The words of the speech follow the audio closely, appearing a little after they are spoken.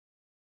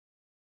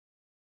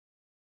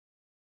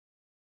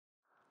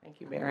Thank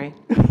you, Mary.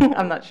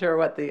 I'm not sure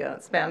what the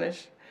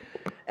Spanish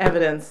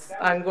evidence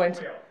I'm going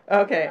to.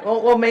 Okay,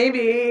 well,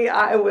 maybe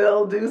I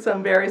will do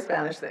some very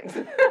Spanish things.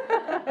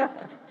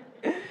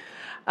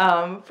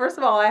 First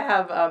of all, I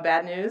have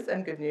bad news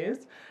and good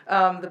news.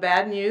 The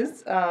bad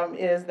news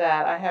is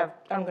that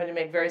I'm going to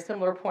make very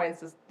similar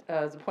points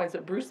as the points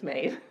that Bruce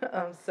made.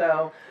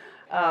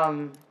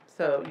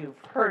 So you've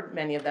heard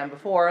many of them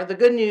before. The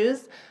good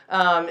news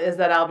is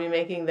that I'll be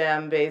making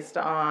them based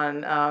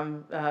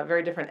on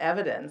very different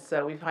evidence.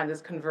 So we find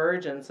this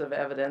convergence of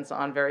evidence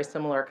on very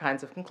similar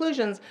kinds of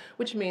conclusions,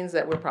 which means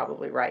that we're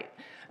probably right.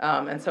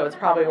 And so it's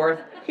probably worth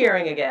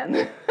hearing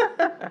again.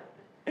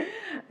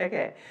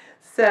 Okay,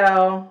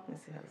 so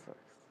let's see how this works.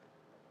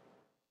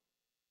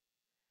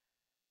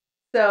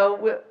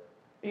 So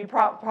you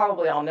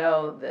probably all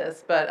know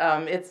this, but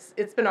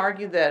it's been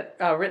argued that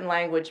written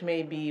language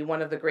may be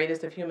one of the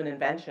greatest of human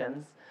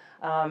inventions.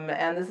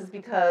 And this is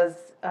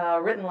because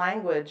written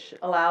language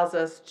allows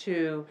us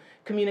to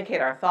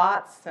communicate our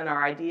thoughts and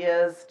our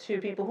ideas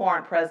to people who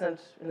aren't present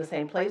in the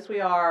same place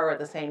we are or at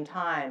the same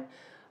time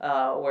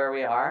where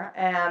we are.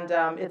 And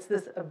it's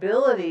this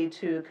ability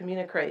to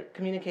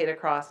communicate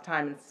across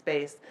time and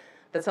space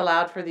that's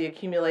allowed for the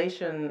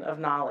accumulation of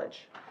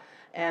knowledge.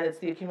 And it's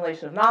the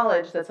accumulation of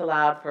knowledge that's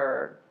allowed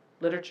for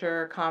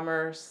literature,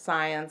 commerce,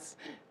 science,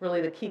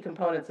 really the key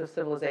components of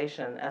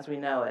civilization as we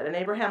know it. And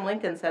Abraham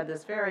Lincoln said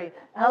this very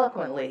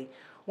eloquently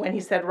when he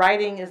said,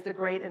 "Writing is the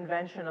great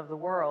invention of the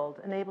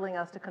world, enabling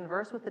us to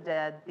converse with the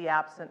dead, the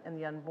absent, and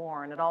the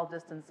unborn at all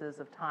distances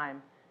of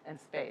time and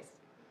space."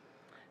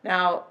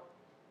 Now,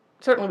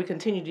 certainly we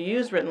continue to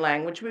use written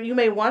language, but you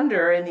may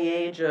wonder in the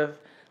age of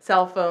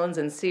cell phones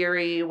and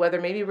Siri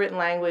whether maybe written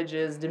language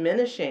is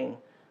diminishing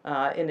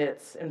in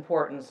its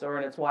importance or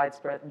in its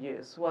widespread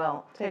use.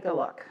 Well, take a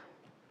look.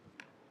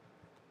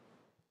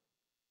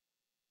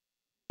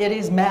 It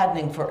is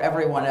maddening for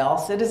everyone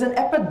else. It is an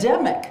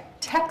epidemic,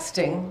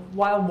 texting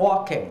while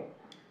walking.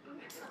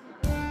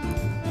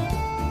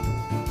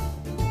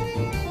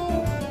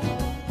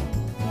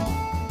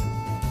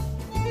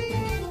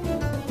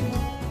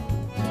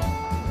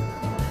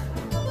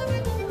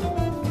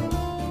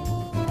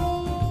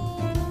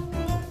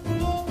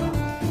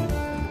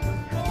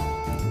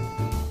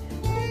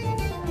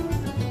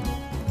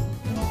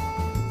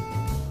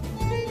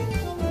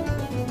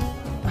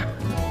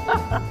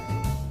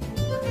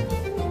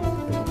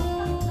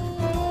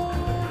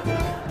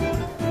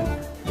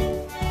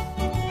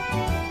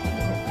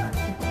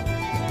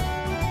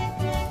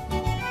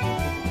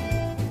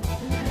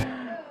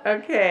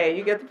 Okay,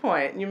 you get the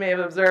point. You may have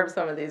observed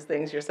some of these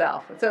things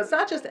yourself. So it's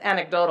not just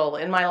anecdotal.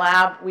 In my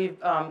lab, we've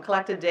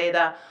collected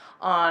data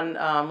on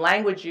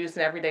language use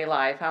in everyday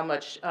life, how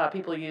much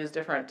people use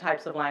different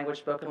types of language,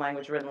 spoken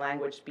language, written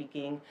language,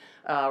 speaking,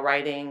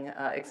 writing,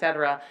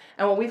 etc.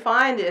 And what we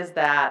find is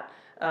that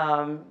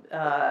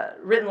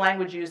written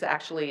language use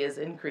actually is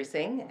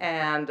increasing,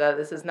 and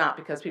this is not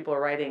because people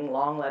are writing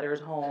long letters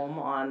home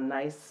on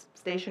nice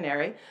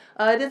stationery.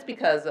 It is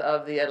because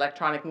of the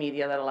electronic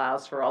media that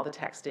allows for all the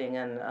texting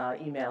and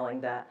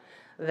emailing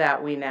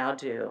that we now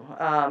do.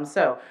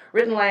 So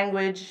written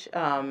language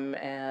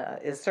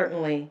is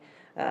certainly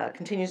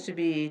continues to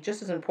be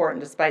just as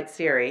important despite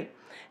Siri.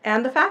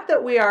 And the fact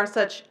that we are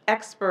such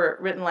expert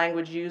written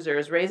language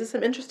users raises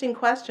some interesting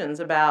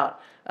questions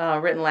about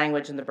written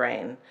language in the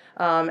brain.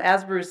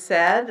 As Bruce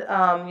said,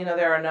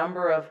 there are a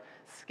number of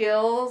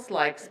skills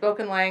like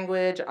spoken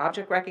language,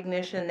 object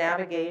recognition,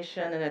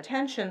 navigation, and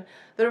attention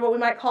that are what we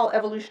might call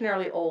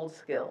evolutionarily old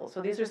skills. So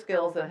these are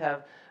skills that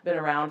have been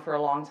around for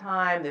a long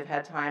time. They've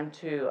had time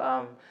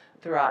to,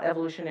 throughout have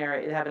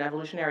an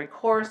evolutionary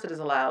course that has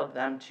allowed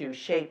them to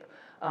shape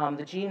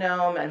the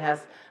genome and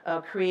has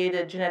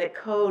created genetic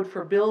code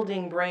for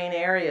building brain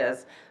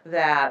areas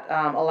that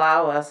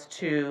allow us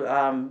to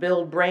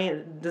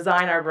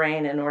design our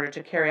brain in order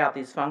to carry out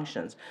these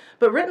functions.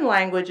 But written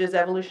language is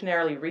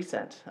evolutionarily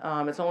recent.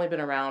 It's only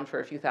been around for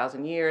a few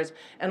thousand years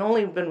and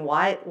only been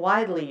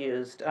widely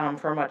used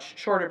for a much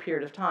shorter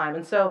period of time.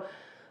 And so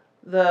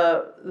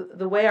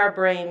the way our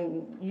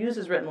brain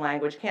uses written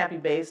language can't be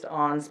based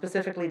on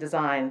specifically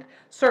designed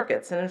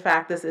circuits. And in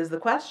fact, this is the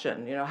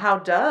question. How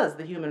does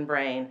the human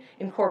brain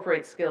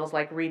incorporate skills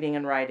like reading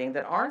and writing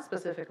that aren't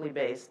specifically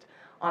based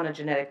on a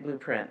genetic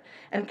blueprint?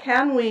 And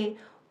can we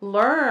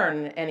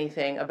learn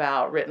anything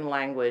about written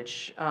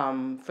language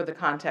for the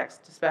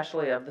context,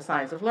 especially of the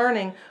science of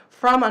learning,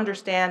 from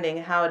understanding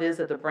how it is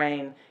that the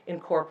brain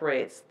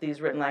incorporates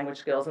these written language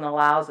skills and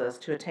allows us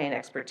to attain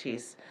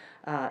expertise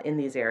in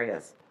these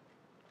areas?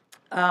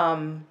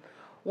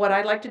 What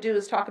I'd like to do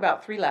is talk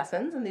about 3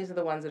 lessons, and these are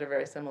the ones that are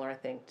very similar, I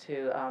think,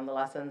 to the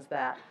lessons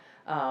that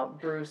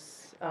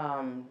Bruce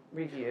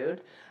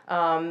reviewed.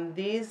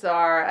 These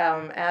are,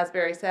 as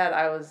Barry said,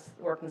 I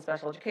worked in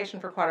special education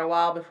for quite a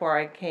while before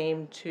I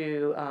came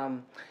to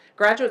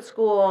graduate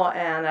school,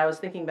 and I was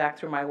thinking back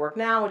through my work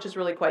now, which is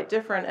really quite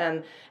different,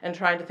 and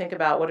trying to think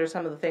about what are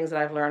some of the things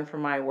that I've learned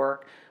from my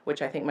work,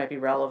 which I think might be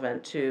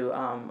relevant to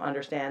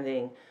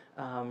understanding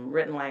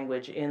written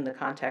language in the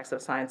context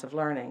of science of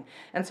learning.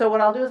 And so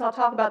what I'll do is I'll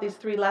talk about these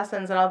 3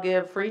 lessons, and I'll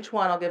give, for each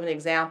one, I'll give an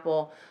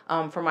example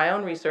from my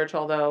own research,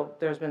 although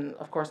there's been,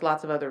 of course,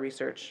 lots of other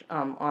research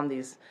on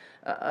these,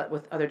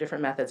 with other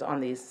different methods on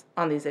these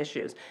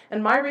issues.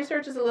 And my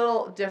research is a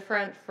little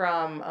different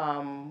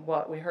from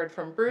what we heard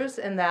from Bruce,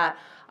 in that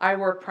I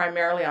work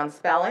primarily on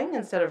spelling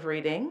instead of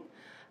reading.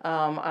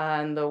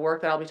 And the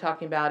work that I'll be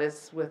talking about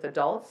is with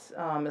adults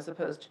as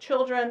opposed to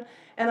children.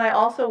 And I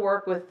also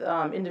work with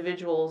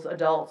individuals,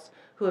 adults,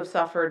 who have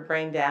suffered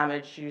brain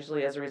damage,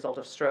 usually as a result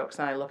of strokes.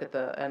 And I look at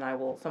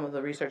some of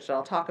the research that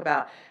I'll talk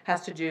about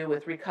has to do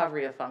with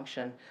recovery of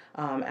function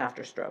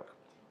after stroke.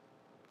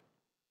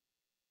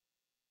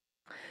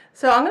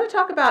 So I'm going to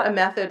talk about a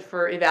method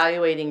for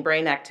evaluating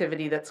brain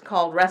activity that's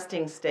called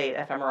resting state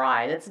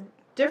fMRI. And it's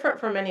different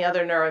from many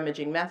other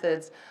neuroimaging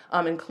methods,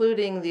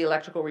 including the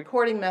electrical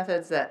recording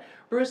methods that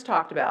Bruce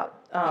talked about.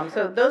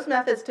 So those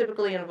methods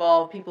typically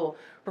involve people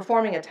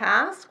performing a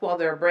task while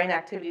their brain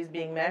activity is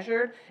being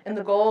measured, and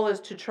the goal is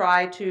to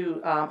try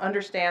to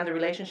understand the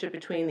relationship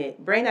between the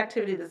brain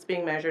activity that's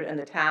being measured and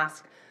the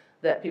task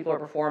that people are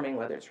performing,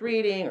 whether it's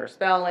reading or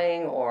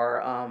spelling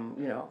or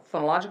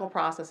phonological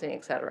processing,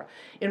 etc.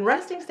 In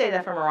resting state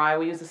fMRI,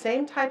 we use the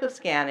same type of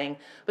scanning,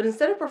 but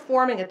instead of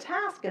performing a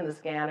task in the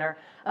scanner,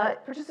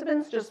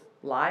 participants just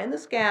lie in the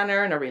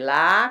scanner in a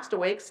relaxed,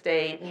 awake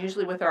state,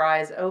 usually with their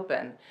eyes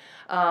open.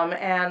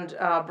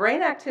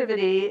 Brain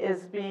activity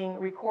is being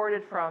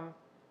recorded from.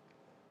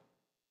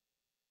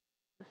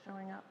 Is it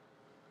showing up?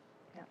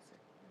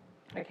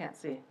 I can't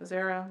see. Is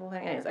there a little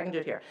thing? Anyways, I can do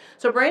it here.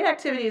 So brain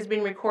activity is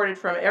being recorded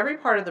from every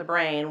part of the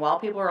brain while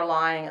people are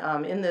lying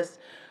in this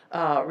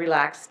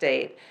relaxed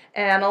state.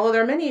 And although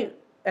there are many,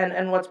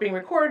 and what's being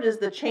recorded is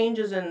the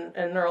changes in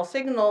neural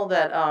signal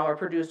that are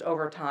produced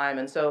over time.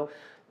 And so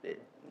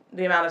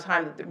the amount of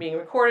time that they're being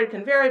recorded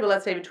can vary, but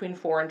let's say between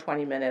 4 and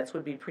 20 minutes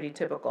would be pretty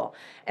typical.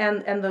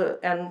 And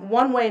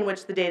one way in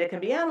which the data can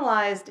be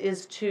analyzed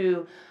is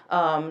to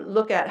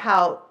look at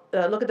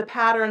the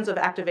patterns of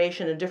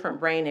activation in different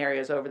brain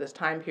areas over this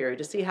time period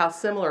to see how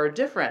similar or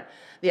different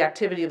the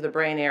activity of the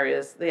brain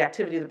areas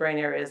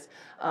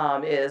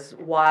is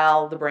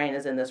while the brain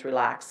is in this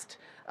relaxed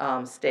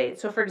state.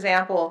 So for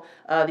example,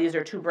 these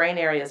are 2 brain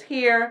areas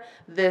here.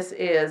 This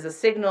is a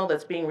signal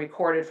that's being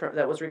recorded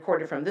that was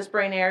recorded from this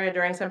brain area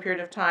during some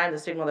period of time, the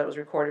signal that was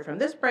recorded from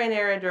this brain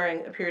area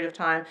during a period of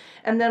time,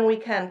 and then we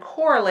can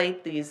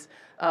correlate these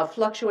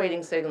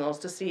fluctuating signals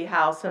to see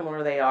how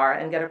similar they are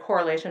and get a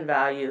correlation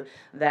value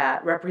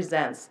that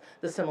represents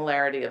the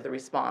similarity of the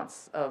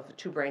response of the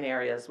 2 brain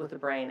areas with the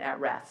brain at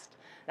rest.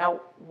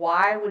 Now,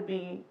 why would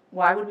we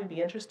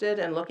be interested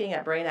in looking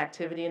at brain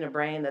activity in a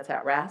brain that's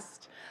at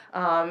rest?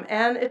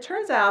 And it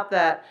turns out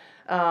that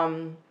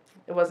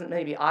it wasn't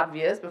maybe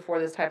obvious before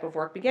this type of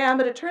work began,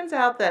 but it turns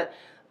out that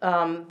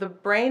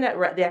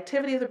the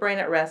activity of the brain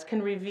at rest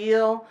can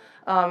reveal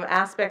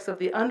aspects of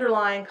the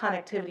underlying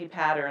connectivity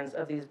patterns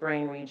of these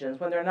brain regions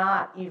when they're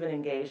not even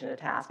engaged in a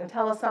task, and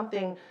tell us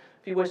something,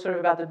 if you wish, sort of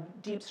about the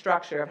deep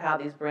structure of how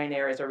these brain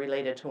areas are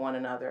related to one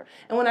another.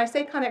 And when I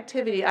say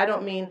connectivity, I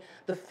don't mean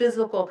the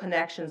physical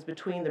connections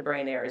between the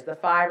brain areas, the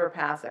fiber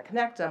paths that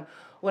connect them.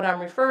 What I'm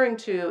referring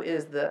to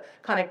is the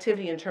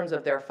connectivity in terms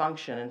of their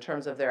function, in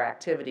terms of their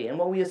activity. And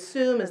what we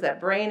assume is that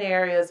brain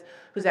areas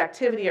whose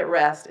activity at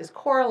rest is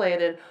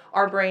correlated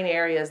are brain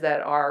areas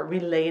that are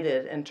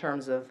related in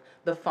terms of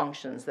the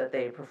functions that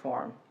they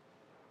perform.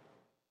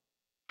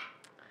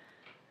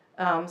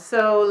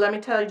 So let me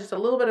tell you just a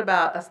little bit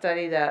about a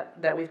study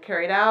that we've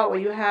carried out.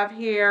 What you have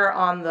here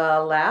on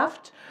the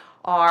left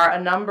are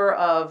a number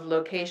of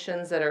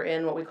locations that are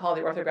in what we call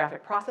the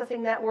orthographic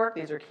processing network.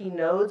 These are key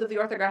nodes of the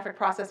orthographic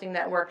processing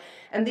network,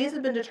 and these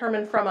have been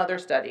determined from other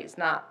studies,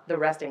 not the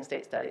resting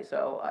state studies,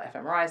 so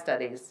fMRI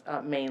studies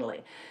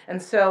mainly. And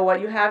so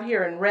what you have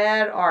here in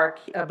red are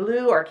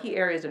blue are key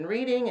areas in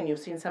reading, and you've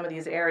seen some of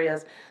these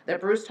areas that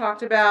Bruce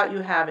talked about. You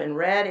have in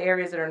red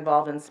areas that are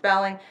involved in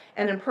spelling,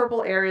 and in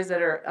purple areas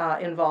that are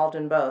involved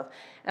in both.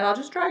 And I'll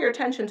just draw your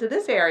attention to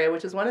this area,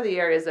 which is one of the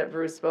areas that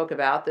Bruce spoke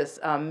about, this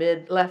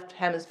mid-left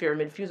hemisphere,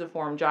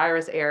 mid-fusiform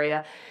gyrus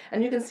area.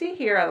 And you can see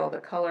here, although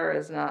the color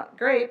is not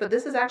great, but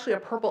this is actually a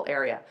purple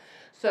area.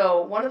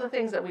 So one of the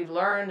things that we've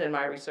learned in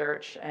my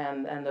research,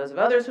 and those of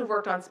others who've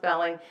worked on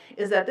spelling,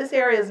 is that this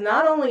area is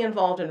not only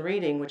involved in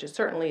reading, which it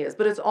certainly is,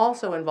 but it's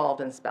also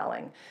involved in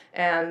spelling.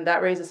 And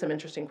that raises some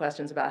interesting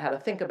questions about how to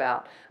think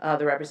about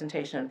the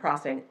representation and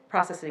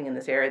processing in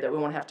this area that we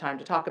won't have time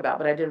to talk about,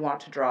 but I did want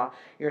to draw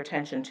your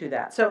attention to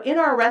that. So in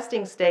our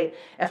resting state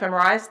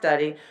fMRI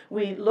study,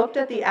 we looked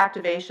at the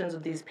activations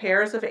of these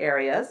pairs of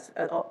areas,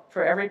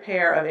 for every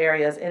pair of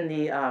areas in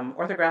the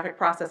orthographic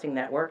processing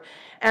network,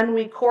 and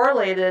we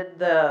correlated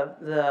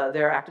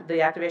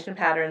the activation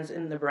patterns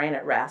in the brain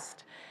at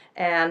rest.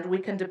 And we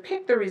can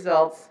depict the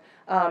results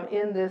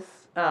in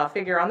this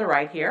figure on the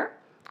right here.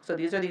 So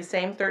these are these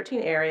same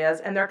 13 areas,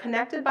 and they're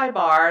connected by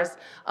bars,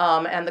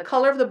 and the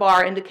color of the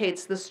bar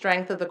indicates the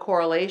strength of the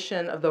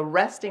correlation of the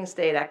resting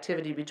state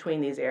activity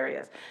between these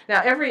areas.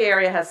 Now, every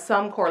area has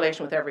some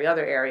correlation with every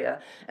other area,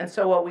 and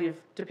so what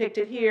we've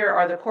depicted here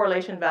are the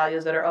correlation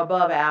values that are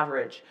above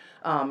average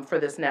for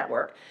this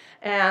network.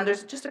 And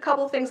there's just a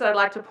couple of things that I'd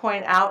like to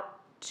point out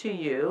to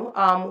you.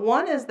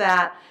 One is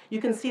that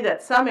you can see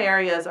that some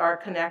areas are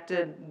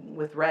connected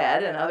with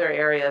red and other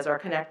areas are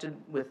connected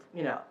with,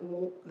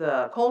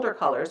 the colder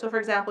colors. So for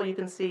example, you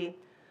can see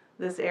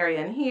this area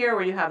in here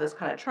where you have this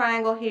kind of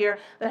triangle here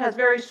that has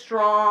very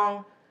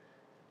strong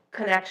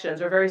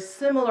connections or very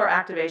similar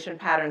activation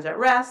patterns at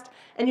rest,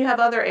 and you have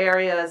other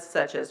areas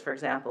such as, for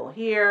example,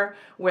 here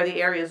where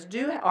the areas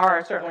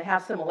certainly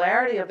have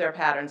similarity of their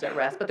patterns at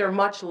rest, but they're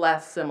much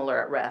less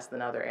similar at rest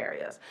than other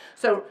areas.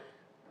 So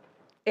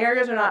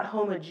areas are not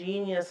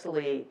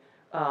homogeneously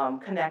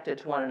connected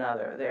to one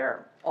another.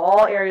 They're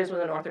all areas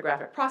within an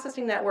orthographic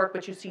processing network,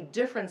 but you see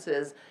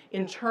differences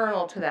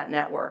internal to that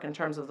network in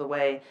terms of the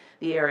way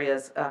the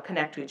areas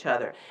connect to each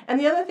other. And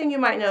the other thing you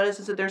might notice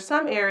is that there's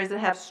some areas that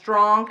have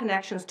strong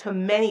connections to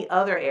many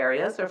other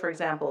areas. So for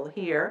example,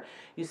 here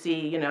you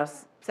see,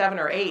 7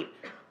 or 8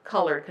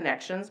 colored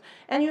connections,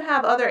 and you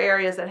have other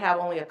areas that have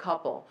only a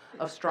couple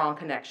of strong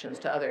connections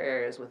to other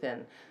areas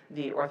within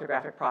the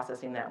orthographic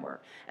processing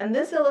network. And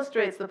this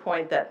illustrates the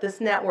point that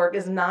this network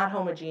is not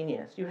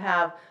homogeneous. You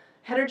have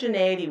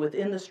heterogeneity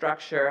within the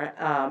structure,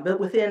 but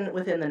within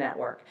the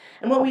network.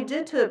 And what we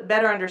did to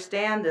better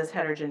understand this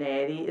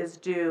heterogeneity is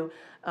do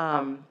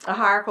a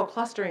hierarchical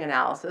clustering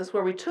analysis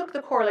where we took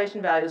the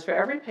correlation values for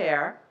every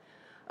pair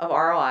of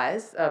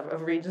ROIs,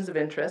 of regions of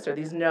interest, or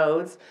these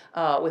nodes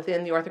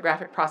within the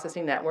orthographic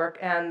processing network,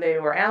 and they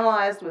were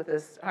analyzed with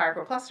this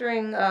hierarchical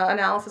clustering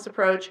analysis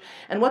approach.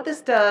 And what this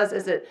does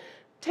is it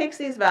takes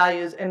these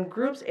values and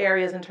groups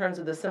areas in terms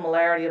of the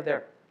similarity of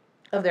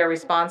their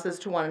responses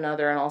to one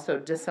another and also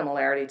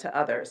dissimilarity to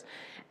others.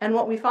 And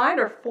what we find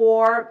are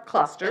 4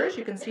 clusters.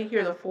 You can see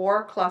here the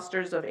 4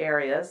 clusters of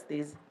areas.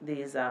 These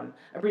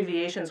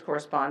abbreviations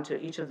correspond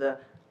to each of the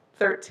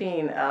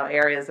 13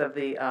 areas of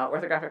the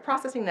orthographic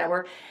processing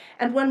network.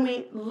 And when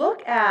we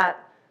look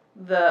at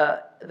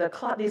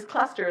these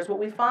clusters, what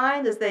we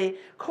find is they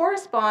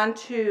correspond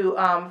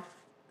to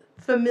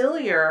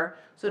familiar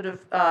sort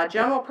of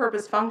general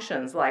purpose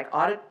functions like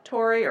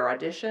auditory or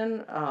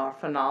audition,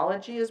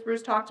 phonology, as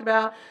Bruce talked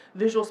about,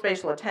 visual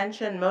spatial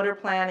attention, motor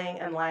planning,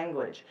 and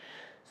language.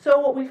 So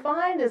what we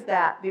find is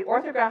that the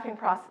orthographic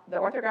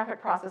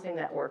processing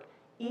network,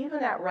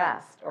 even at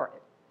rest,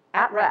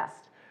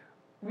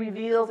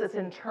 reveals its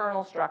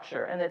internal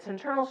structure. And its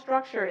internal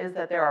structure is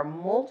that there are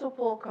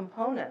multiple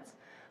components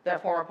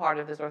that form a part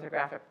of this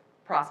orthographic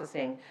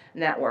processing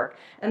network.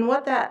 And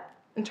what that,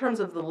 in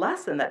terms of the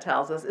lesson that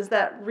tells us, is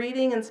that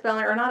reading and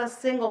spelling are not a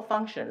single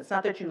function. It's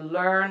not that you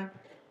learn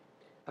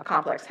a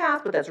complex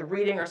task, but that's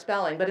reading or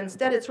spelling, but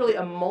instead it's really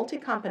a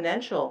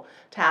multi-componential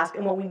task,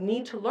 and what we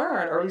need to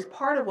learn, or at least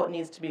part of what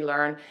needs to be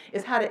learned,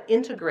 is how to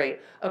integrate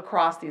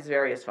across these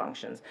various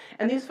functions.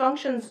 And these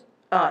functions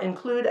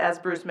include, as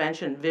Bruce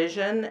mentioned,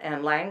 vision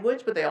and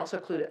language, but they also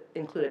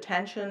include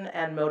attention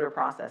and motor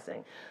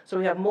processing. So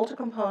we have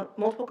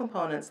multiple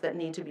components that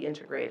need to be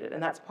integrated,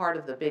 and that's part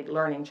of the big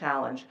learning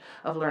challenge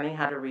of learning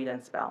how to read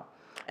and spell.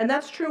 And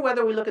that's true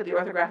whether we look at the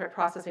orthographic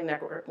processing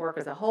network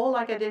as a whole,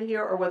 like I did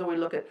here, or whether we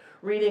look at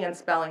reading and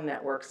spelling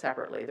networks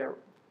separately. They're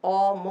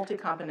all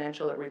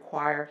multi-componential that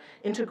require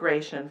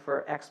integration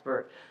for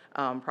expert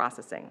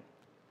processing.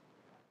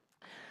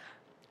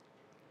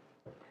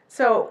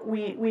 So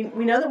we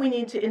know that we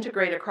need to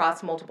integrate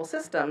across multiple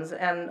systems,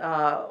 and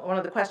one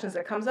of the questions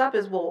that comes up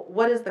is, well,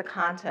 what is the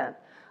content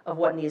of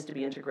what needs to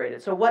be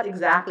integrated? So what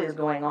exactly is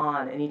going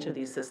on in each of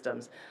these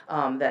systems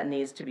that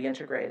needs to be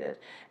integrated?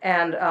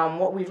 And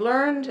what we've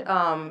learned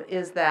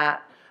is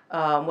that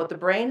what the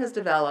brain has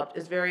developed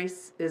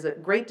is a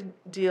great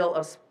deal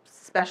of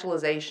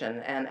specialization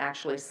and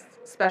actually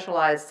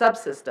specialized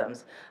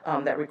subsystems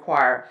that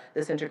require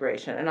this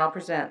integration. And I'll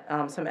present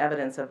some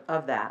evidence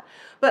of that.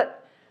 But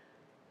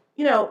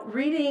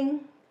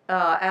reading,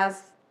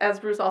 as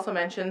Bruce also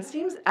mentioned,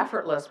 seems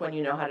effortless when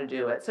you know how to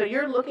do it. So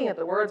you're looking at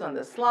the words on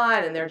this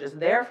slide, and they're just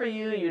there for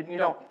you. You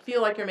don't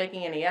feel like you're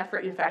making any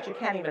effort. In fact, you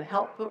can't even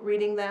help but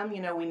reading them.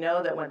 We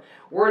know that when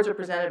words are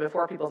presented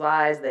before people's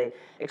eyes, they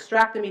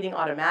extract the meaning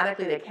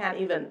automatically. They can't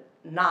even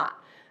not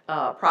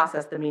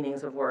process the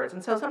meanings of words.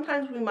 And so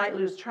sometimes we might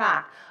lose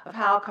track of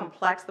how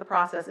complex the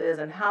process is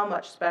and how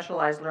much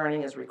specialized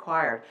learning is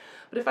required.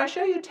 But if I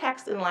show you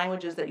text in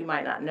languages that you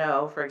might not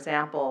know, for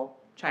example,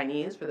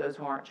 Chinese, for those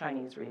who aren't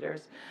Chinese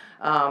readers,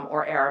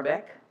 or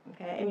Arabic,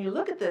 okay? And you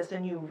look at this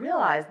and you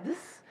realize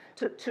this,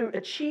 to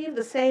achieve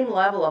the same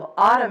level of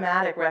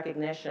automatic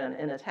recognition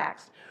in a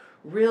text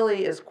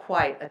really is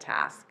quite a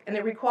task. And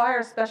it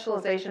requires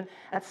specialization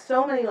at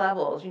so many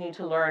levels. You need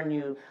to learn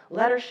new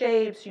letter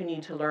shapes, you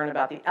need to learn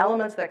about the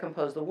elements that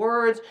compose the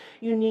words,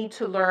 you need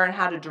to learn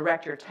how to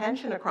direct your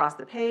attention across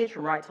the page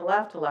from right to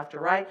left to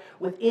right.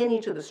 Within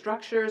each of the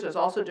structures, there's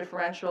also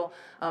differential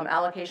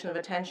allocation of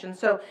attention.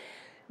 So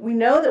we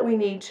know that we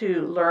need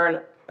to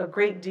learn a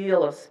great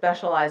deal of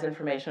specialized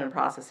information and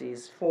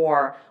processes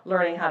for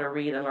learning how to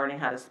read and learning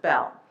how to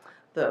spell.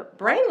 The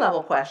brain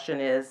level question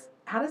is,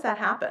 how does that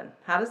happen?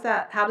 How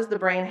does the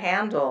brain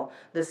handle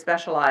this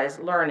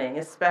specialized learning,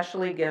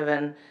 especially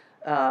given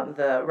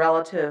the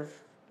relative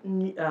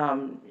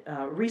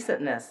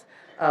recentness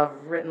of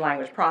written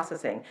language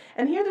processing?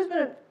 And here there's been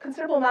a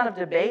considerable amount of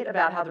debate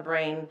about how the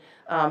brain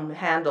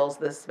handles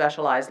this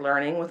specialized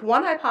learning, with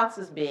one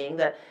hypothesis being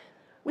that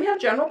we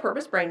have general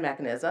purpose brain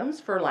mechanisms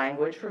for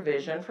language, for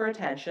vision, for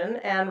attention,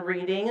 and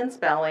reading and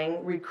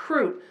spelling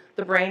recruit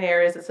the brain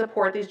areas that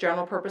support these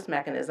general purpose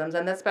mechanisms,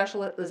 and that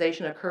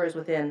specialization occurs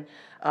within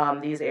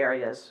these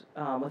areas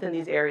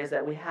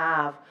that we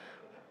have,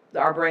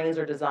 our brains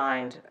are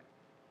designed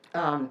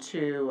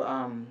to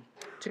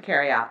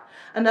carry out.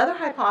 Another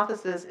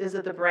hypothesis is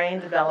that the brain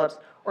develops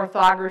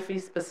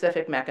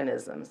orthography-specific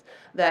mechanisms,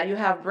 that you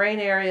have brain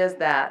areas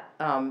that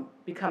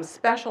become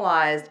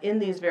specialized in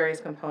these various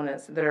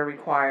components that are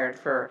required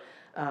for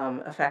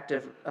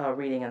effective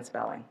reading and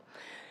spelling.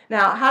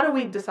 Now, how do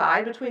we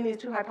decide between these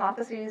two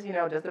hypotheses? You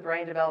know, does the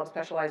brain develop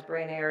specialized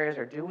brain areas,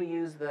 or do we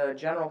use the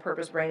general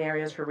purpose brain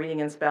areas for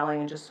reading and spelling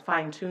and just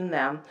fine-tune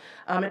them?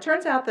 It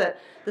turns out that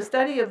the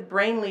study of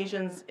brain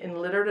lesions in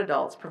literate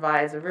adults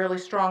provides a really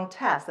strong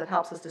test that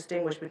helps us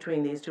distinguish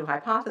between these two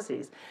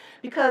hypotheses.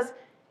 Because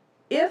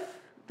if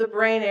the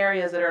brain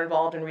areas that are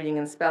involved in reading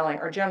and spelling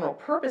are general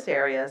purpose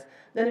areas,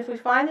 then if we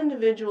find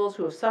individuals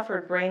who have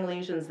suffered brain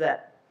lesions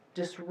that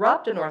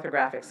disrupt an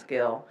orthographic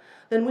skill,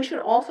 then we should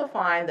also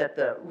find that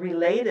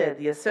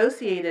the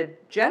associated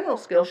general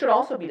skill should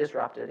also be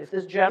disrupted. If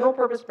this general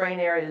purpose brain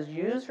area is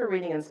used for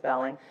reading and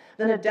spelling,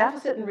 then a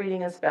deficit in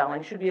reading and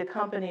spelling should be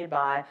accompanied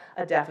by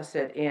a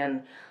deficit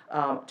in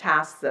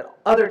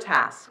other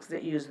tasks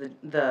that use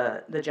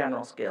the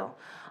general skill.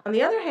 On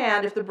the other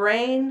hand, if the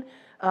brain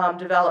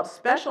develops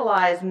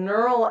specialized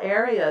neural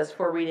areas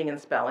for reading and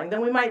spelling, then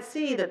we might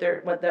see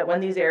that when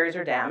these areas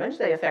are damaged,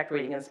 they affect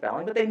reading and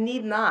spelling, but they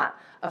need not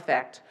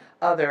affect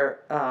other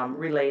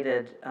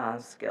related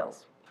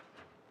skills.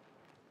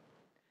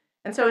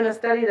 And so in a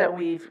study that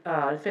we've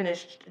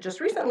finished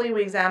just recently,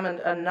 we examined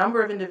a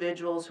number of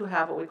individuals who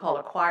have what we call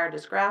acquired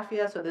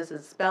dysgraphia. So this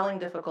is spelling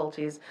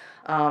difficulties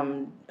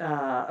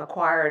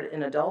acquired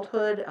in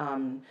adulthood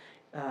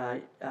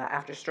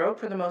after stroke,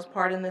 for the most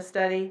part, in this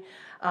study.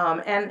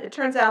 And it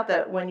turns out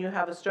that when you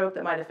have a stroke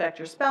that might affect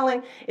your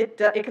spelling, it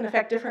can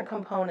affect different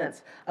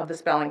components of the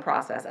spelling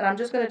process. And I'm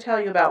just going to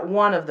tell you about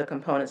one of the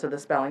components of the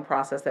spelling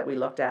process that we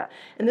looked at.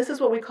 And this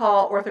is what we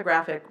call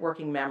orthographic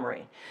working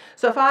memory.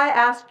 So if I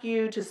ask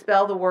you to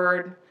spell the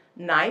word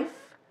knife,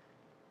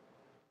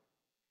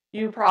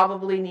 you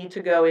probably need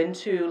to go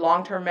into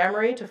long-term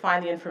memory to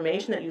find the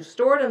information that you've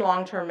stored in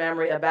long-term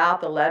memory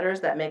about the letters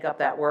that make up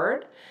that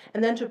word,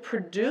 and then to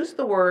produce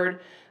the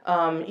word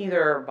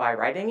either by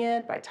writing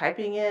it, by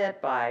typing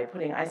it, by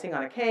putting icing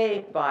on a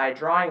cake, by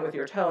drawing it with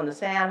your toe in the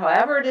sand,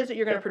 however it is that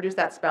you're going to produce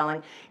that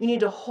spelling, you need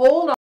to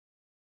hold on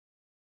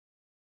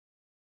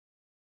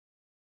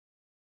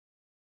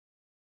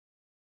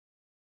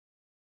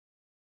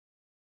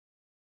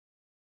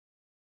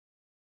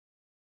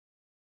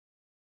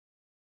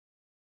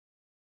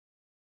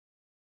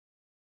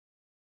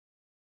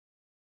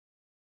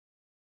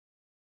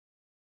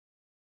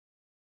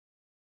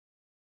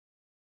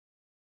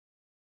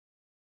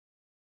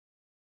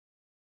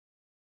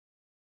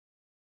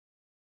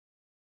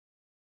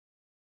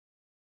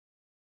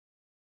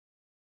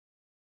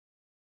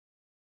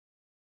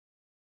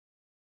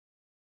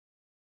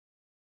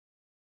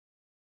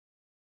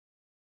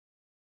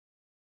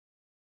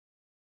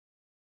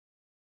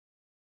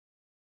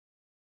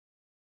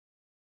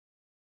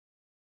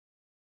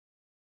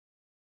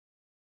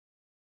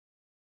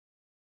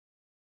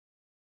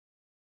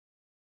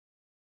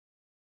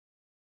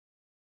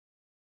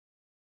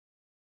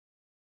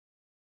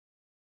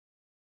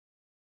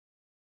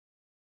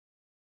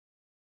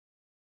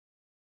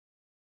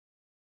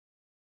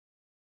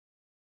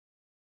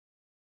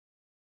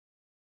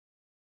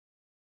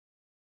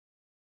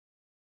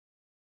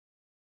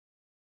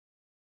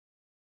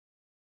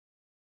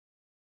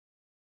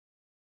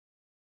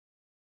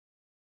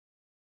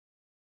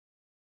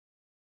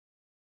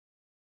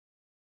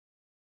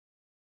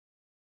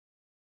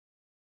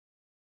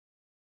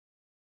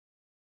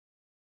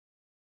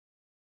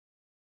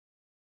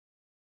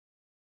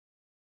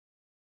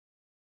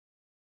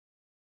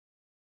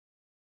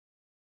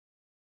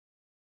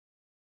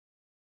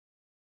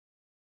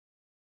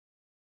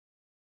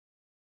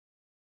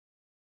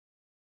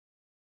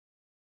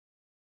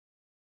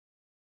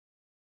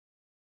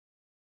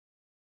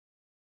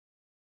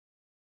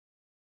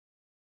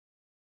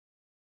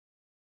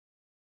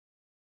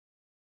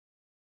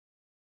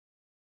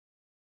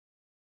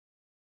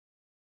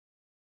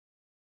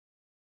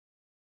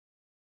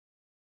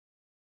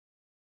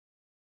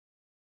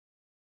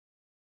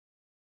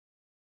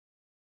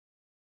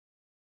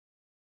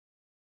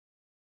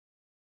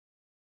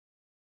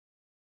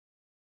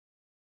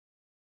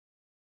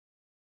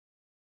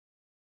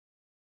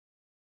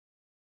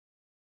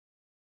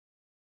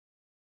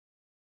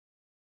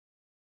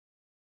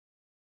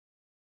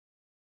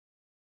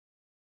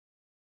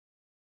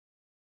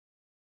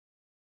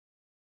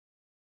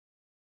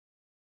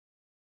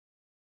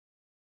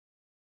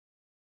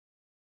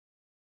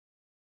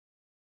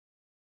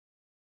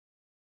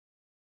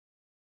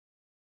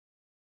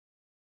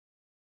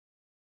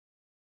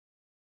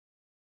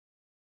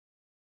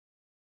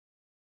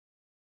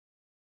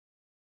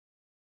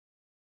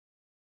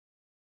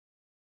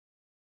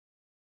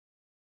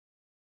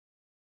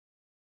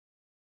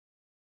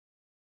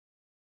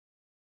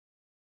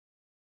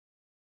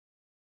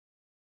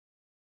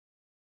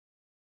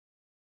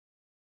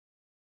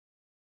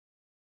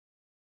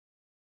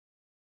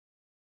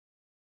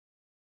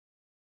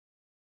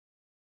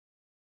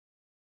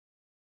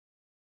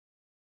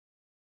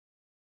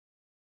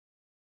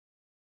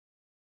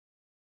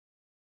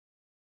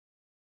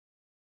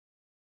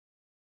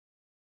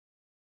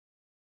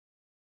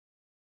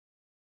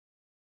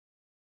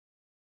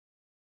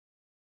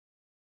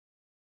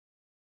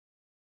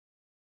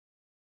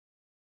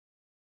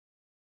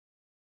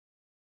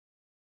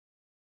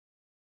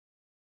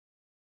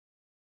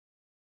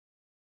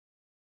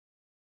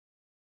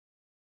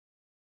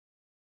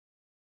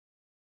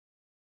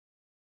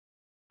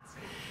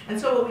And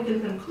so what we can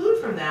conclude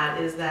from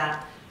that is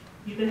that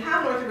you can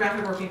have an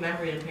orthographic working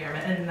memory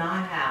impairment and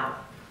not have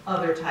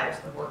other types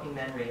of working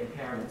memory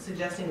impairment,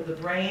 suggesting that the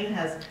brain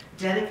has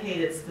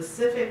dedicated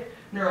specific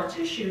neural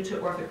tissue to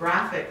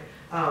orthographic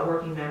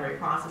working memory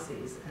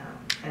processes,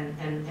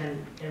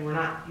 and we're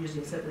not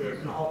using simply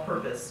an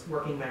all-purpose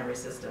working memory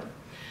system.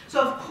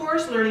 So of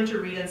course, learning to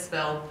read and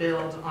spell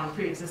builds on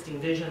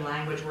pre-existing vision,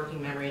 language,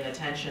 working memory, and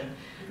attention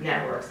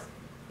networks.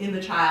 In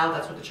the child,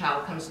 that's what the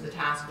child comes to the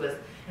task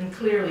with, and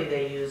clearly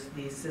they use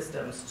these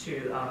systems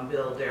to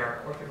build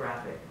their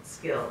orthographic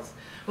skills.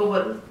 But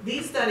what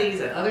these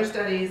studies and other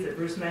studies that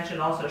Bruce mentioned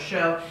also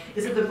show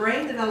is that the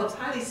brain develops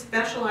highly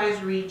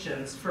specialized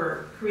regions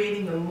for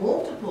creating the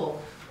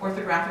multiple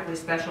orthographically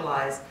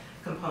specialized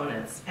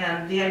components.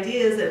 And the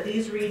idea is that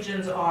these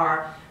regions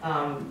are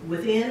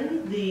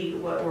within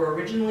what were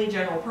originally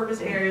general purpose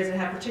areas and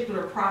have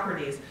particular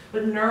properties,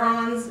 but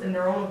neurons and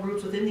neuronal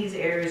groups within these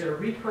areas are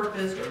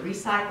repurposed or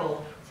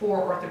recycled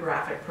for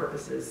orthographic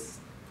purposes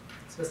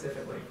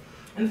specifically.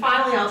 And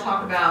finally, I'll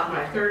talk about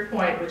my third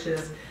point, which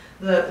is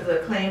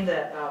the claim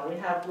that we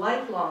have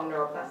lifelong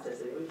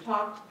neuroplasticity. We've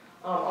talked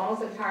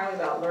almost entirely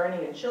about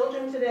learning in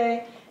children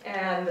today,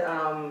 and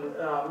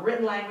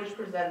written language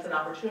presents an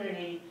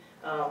opportunity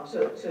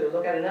to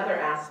look at another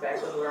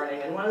aspect of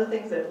learning. And one of the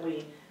things that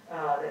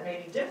that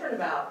may be different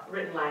about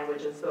written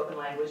language and spoken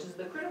language is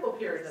the critical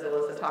periods that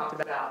Alyssa talked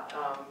about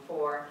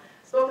for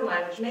spoken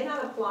language may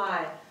not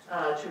apply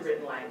to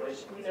written language.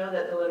 We know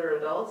that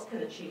illiterate adults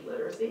can achieve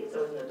literacy,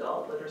 so as an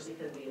adult, literacy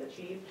can be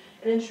achieved.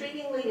 And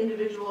intriguingly,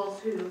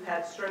 individuals who've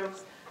had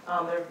strokes,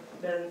 there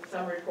have been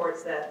some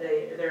reports that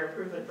their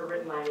improvement for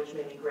written language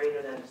may be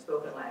greater than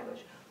spoken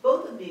language.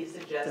 Both of these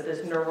suggest that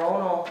this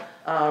neuronal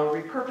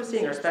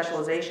repurposing or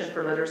specialization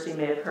for literacy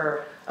may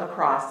occur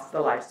across the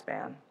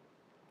lifespan.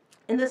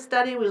 In this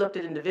study, we looked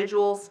at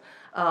individuals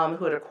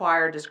who had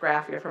acquired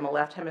dysgraphia from a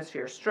left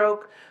hemisphere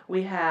stroke.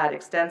 We had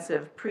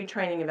extensive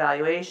pre-training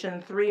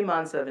evaluation, 3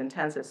 months of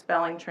intensive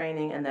spelling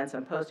training, and then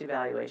some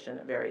post-evaluation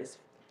at various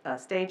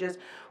stages.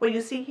 What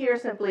you see here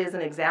simply is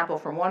an example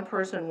from one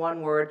person,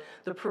 one word,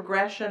 the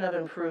progression of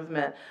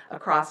improvement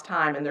across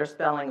time in their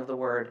spelling of the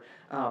word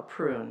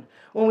prune.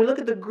 When we look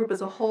at the group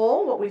as a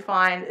whole, what we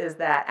find is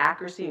that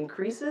accuracy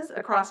increases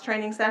across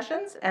training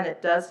sessions, and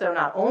it does so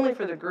not only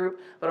for the group,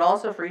 but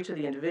also for each of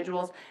the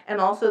individuals, and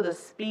also the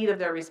speed of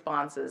their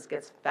responses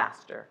gets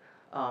faster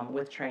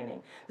with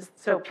training.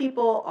 So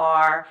people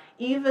are,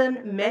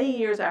 even many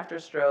years after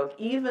stroke,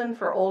 even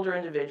for older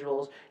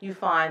individuals, you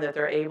find that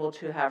they're able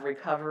to have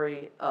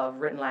recovery of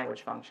written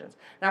language functions.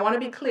 Now I want to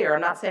be clear,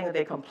 I'm not saying that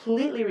they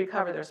completely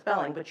recover their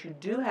spelling, but you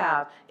do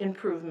have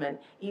improvement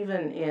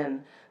even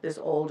in this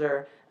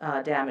older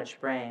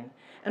damaged brain.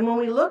 And when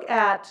we look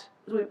at,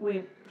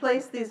 we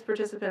place these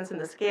participants in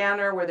the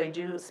scanner where they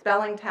do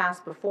spelling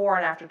tasks before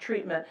and after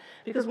treatment,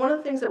 because one of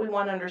the things that we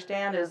want to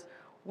understand is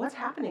what's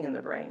happening in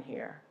the brain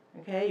here.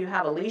 Okay, you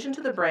have a lesion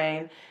to the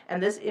brain,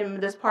 and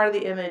this part of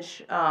the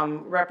image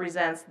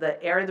represents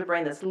the area of the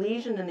brain that's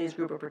lesioned in these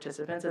group of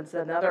participants. It's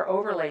another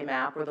overlay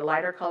map where the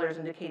lighter colors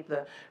indicate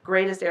the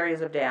greatest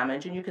areas of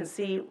damage, and you can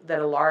see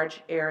that a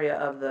large area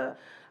of the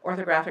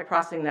orthographic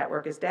processing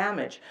network is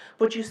damaged.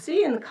 What you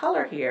see in the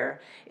color here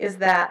is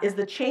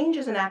the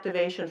changes in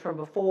activation from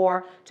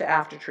before to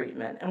after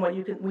treatment. And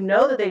we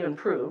know that they've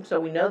improved, so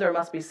we know there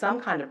must be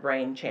some kind of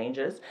brain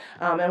changes.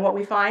 And what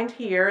we find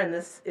here, and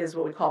this is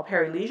what we call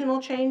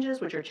perilesional changes,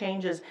 which are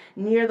changes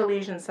near the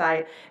lesion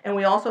site. And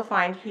we also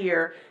find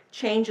here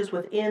changes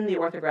within the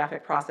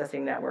orthographic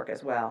processing network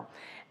as well.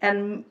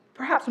 And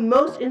perhaps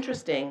most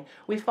interesting,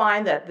 we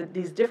find that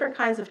these different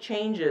kinds of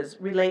changes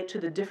relate to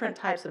the different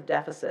types of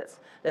deficits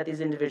that these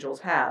individuals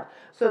have.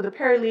 So the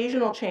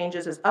perilesional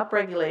changes is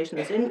upregulation,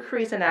 this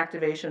increase in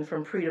activation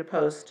from pre to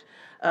post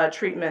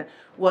treatment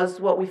was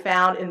what we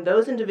found in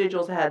those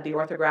individuals that had the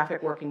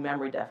orthographic working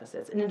memory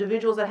deficits. In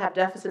individuals that have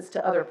deficits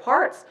to other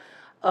parts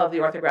of the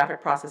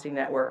orthographic processing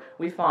network,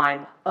 we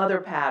find other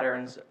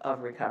patterns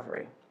of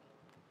recovery.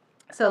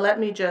 So let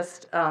me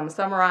just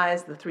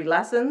summarize the 3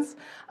 lessons,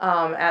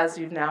 as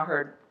you've now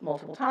heard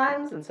multiple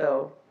times, and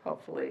so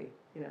hopefully,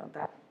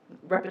 that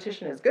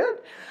repetition is good.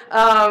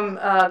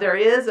 There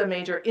is a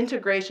major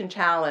integration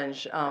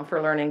challenge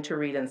for learning to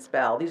read and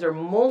spell. These are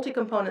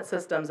multi-component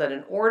systems that,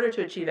 in order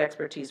to achieve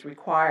expertise,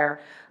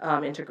 require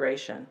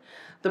integration.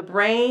 The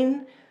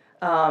brain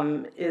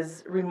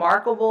is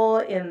remarkable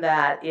in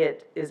that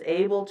it is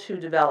able to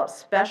develop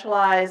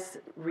specialized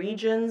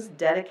regions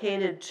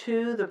dedicated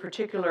to the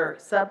particular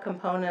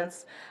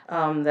subcomponents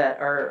that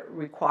are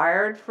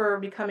required for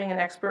becoming an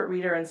expert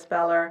reader and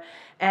speller,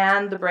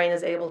 and the brain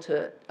is able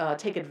to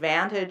take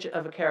advantage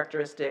of a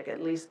characteristic,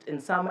 at least in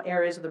some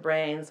areas of the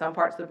brain, some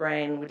parts of the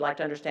brain. We'd like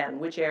to understand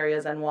which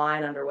areas and why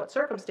and under what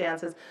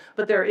circumstances,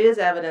 but there is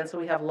evidence that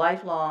we have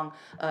lifelong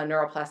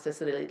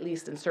neuroplasticity, at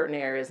least in certain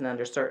areas and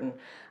under certain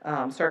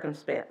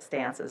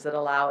circumstances that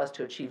allow us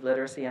to achieve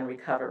literacy and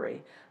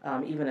recovery,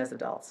 even as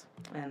adults.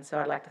 And so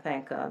I'd like to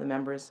thank the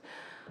members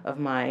of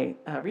my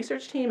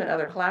research team and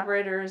other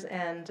collaborators,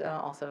 and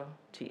also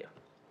to you.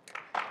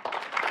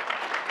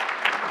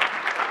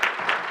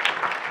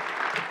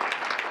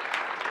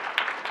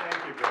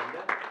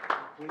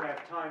 We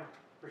have time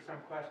for some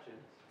questions.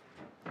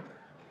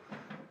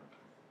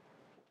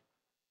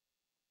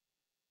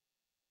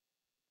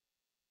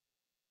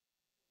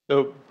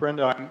 So,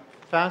 Brenda, I'm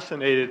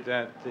fascinated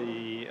that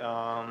the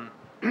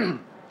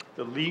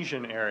the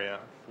lesion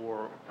area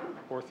for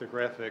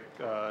orthographic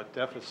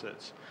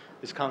deficits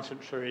is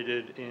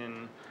concentrated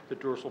in the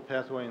dorsal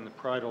pathway and the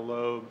parietal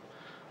lobe,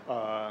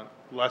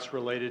 less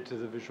related to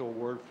the visual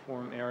word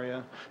form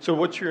area. So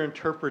what's your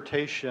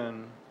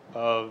interpretation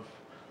of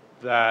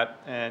that,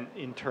 and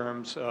in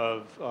terms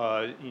of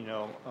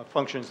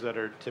functions that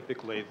are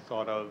typically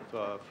thought of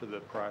for the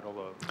parietal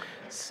lobe?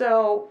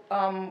 So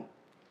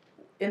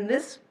in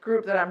this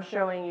group that I'm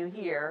showing you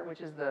here,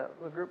 which is the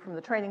group from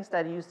the training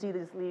study, you see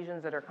these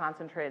lesions that are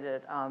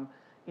concentrated,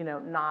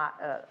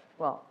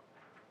 well,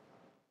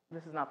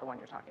 this is not the one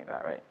you're talking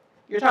about, right?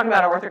 You're talking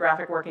about our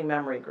orthographic working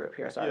memory group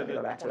here. Sorry, let me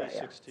go back to that.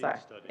 Yeah, sorry.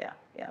 Study.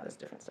 Yeah, this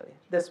different study.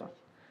 This one,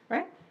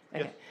 right?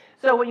 Okay. Yes.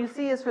 So what you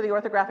see is for the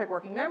orthographic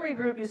working memory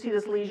group, you see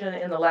this lesion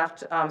in the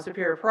left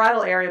superior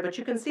parietal area, but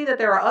you can see that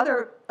there are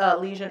other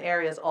lesion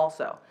areas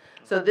also.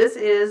 So this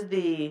is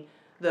the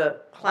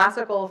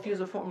classical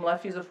fusiform,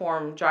 left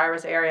fusiform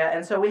gyrus area,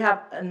 and so we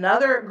have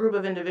another group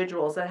of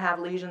individuals that have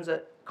lesions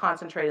that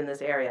concentrate in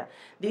this area.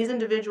 These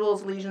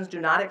individuals' lesions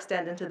do not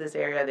extend into this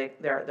area.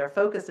 They're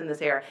focused in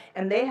this area,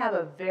 and they have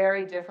a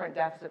very different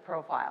deficit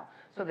profile.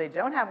 So they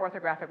don't have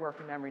orthographic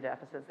working memory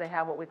deficits. They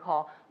have what we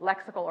call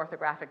lexical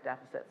orthographic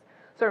deficits.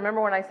 So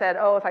remember when I said,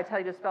 oh, if I tell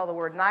you to spell the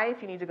word knife,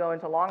 you need to go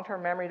into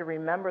long-term memory to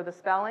remember the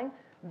spelling?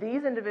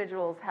 These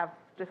individuals have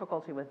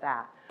difficulty with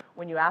that.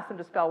 When you ask them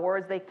to spell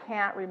words, they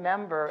can't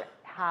remember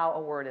how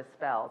a word is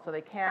spelled. So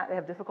they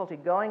have difficulty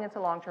going into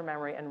long-term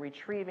memory and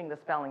retrieving the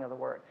spelling of the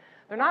word.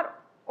 They're not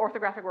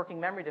orthographic working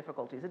memory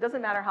difficulties. It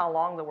doesn't matter how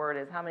long the word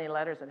is, how many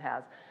letters it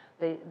has.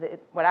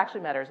 What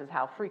actually matters is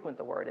how frequent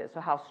the word is, so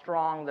how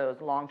strong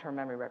those long-term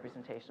memory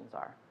representations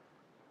are.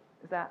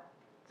 Is that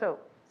so?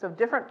 So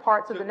different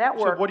parts of the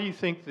network. So what do you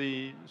think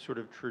the sort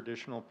of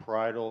traditional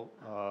parietal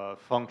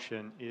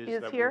function is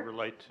that here? would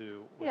relate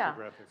to Yeah.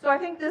 orthographic? So I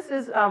think this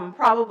is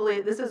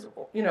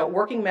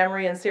working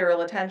memory and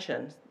serial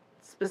attention,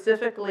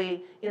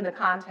 specifically in the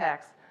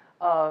context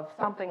of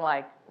something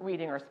like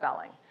reading or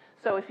spelling.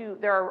 So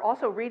there are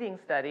also reading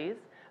studies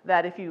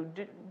that if you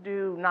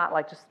do not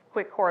like just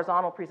quick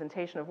horizontal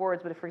presentation of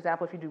words, but if, for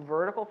example, if you do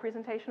vertical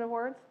presentation of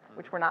words,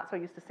 which we're not so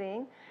used to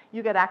seeing,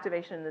 you get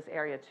activation in this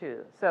area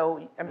too.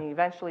 So, I mean,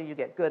 eventually you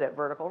get good at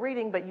vertical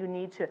reading, but you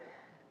need to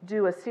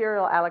do a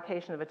serial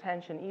allocation of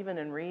attention even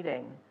in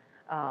reading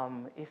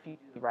if you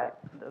do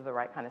the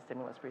right kind of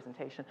stimulus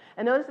presentation.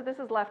 And notice that this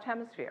is left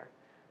hemisphere,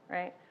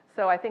 right?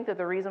 So I think that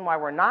the reason why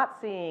we're not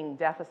seeing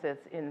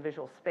deficits in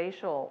visual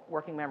spatial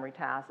working memory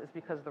tasks is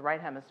because these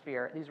right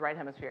hemisphere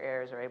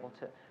areas are able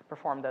to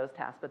perform those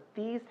tasks. But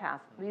these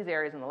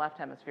areas in the left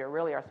hemisphere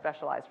really are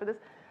specialized for this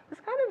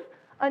kind of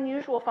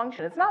unusual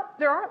function.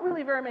 There aren't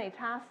really very many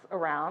tasks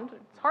around.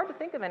 It's hard to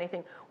think of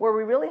anything where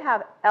we really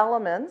have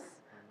elements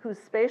whose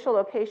spatial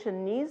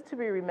location needs to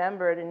be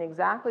remembered in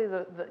exactly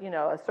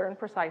a certain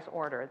precise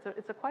order.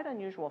 It's a quite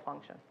unusual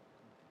function.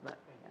 But,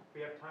 yeah.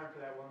 We have time for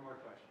that one more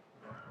question.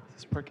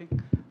 Is this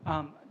working?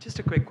 Just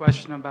a quick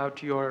question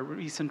about your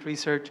recent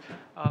research.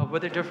 Were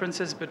there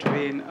differences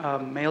between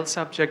male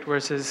subject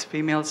versus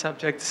female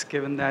subjects,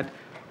 given that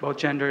both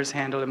genders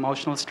handle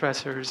emotional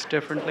stressors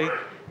differently,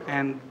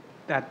 and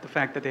that the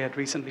fact that they had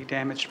recently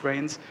damaged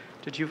brains?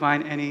 Did you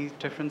find any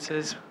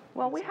differences?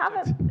 Well, we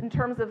haven't, in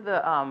terms of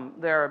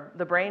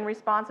the brain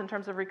response, in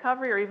terms of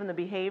recovery, or even their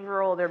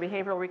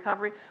behavioral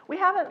recovery. We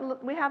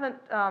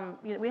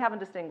haven't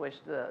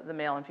distinguished the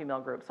male and female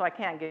groups, so I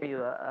can't give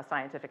you a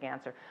scientific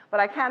answer. But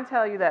I can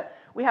tell you that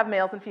we have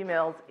males and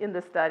females in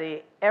this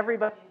study.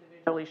 Everybody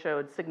individually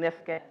showed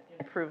significant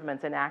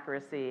improvements in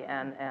accuracy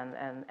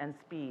and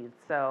speed.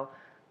 So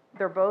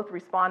they're both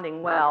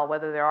responding well.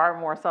 Whether there are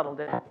more subtle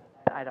differences,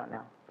 I don't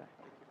know.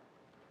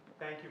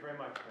 Thank you very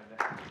much,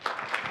 Brenda.